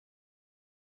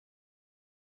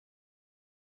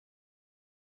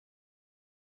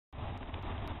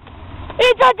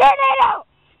It's a tornado!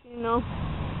 You know.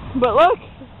 But look,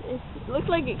 it looks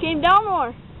like it came down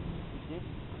more.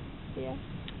 Yeah.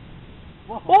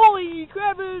 Whoa. Holy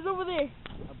crap, it was over there.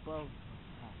 Above.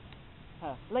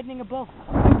 Lightning above.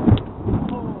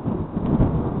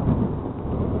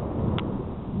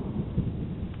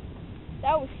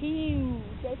 That was huge.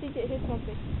 I think it hit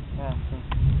something. Yeah.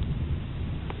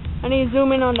 I need to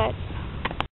zoom in on that.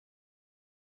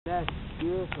 That's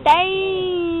beautiful.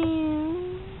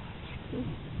 Damn.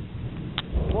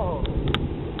 Whoa.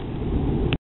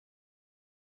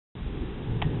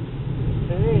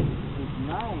 It is. It's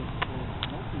nice.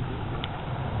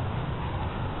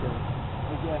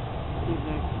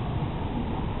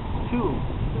 Two.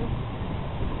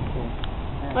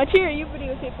 Let's hear you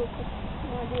videotape real quick.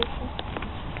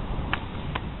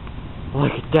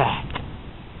 Look at that.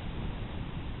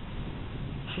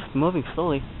 It's just moving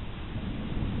slowly.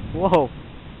 Whoa.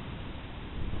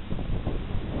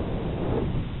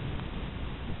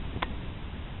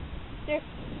 There.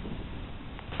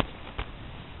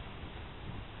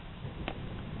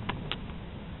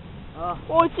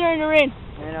 Oh, it's there in the rain.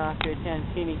 And after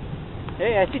 10, teeny.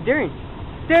 Hey, I see Darren.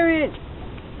 Darren!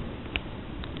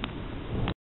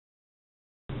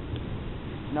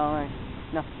 No, right.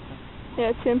 No. Yeah,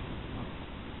 it's him.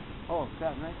 Oh,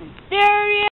 crap, right there. There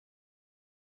he is!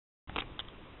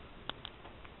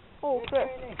 Oh, crap.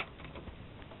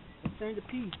 It's starting to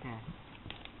pee.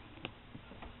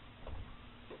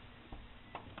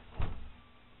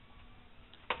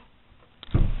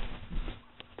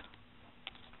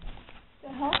 The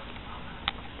hell?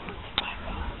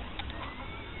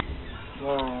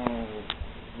 Whoa.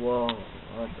 Whoa.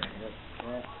 What the heck is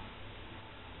that?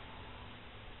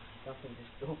 Something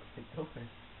just opened the door.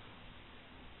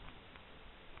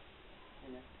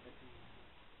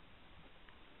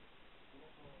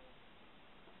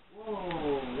 Whoa.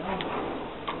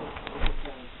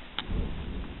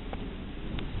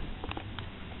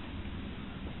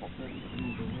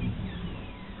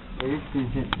 This is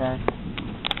just fast.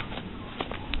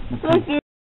 Look, dude.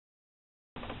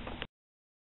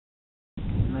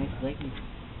 Nice lightning.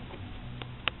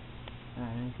 I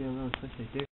see a little twist right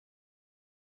there.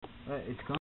 It's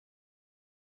gone.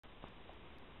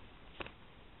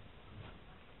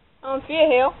 I don't see a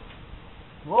hail.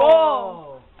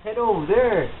 Whoa! Head over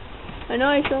there. I know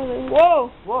I saw that.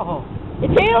 Whoa! Whoa!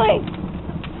 It's hailing!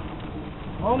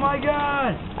 Oh my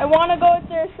God! I want to go out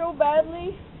there so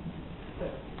badly.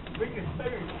 Bring your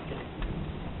spider.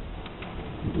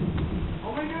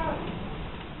 Oh my God!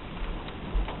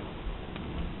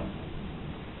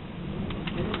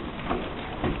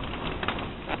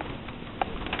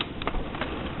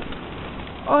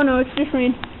 Oh no, it's just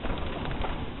rain.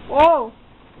 Whoa!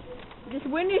 This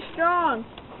wind is strong.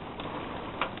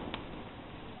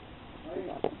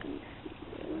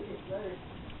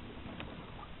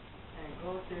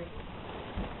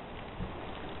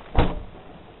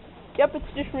 Yep,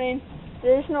 it's just rain.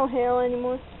 There's no hail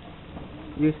anymore.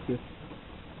 Used to.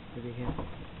 Over here.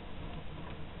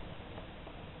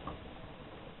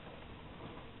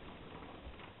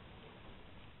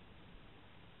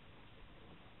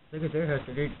 Look at their house.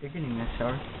 They're getting a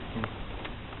shower.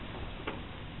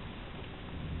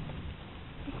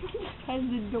 Has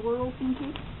the door open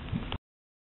too?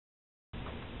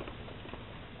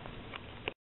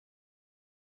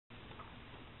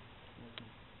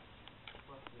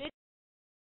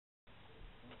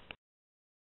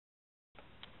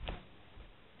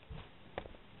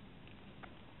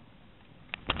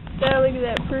 Yeah, look at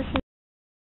that person.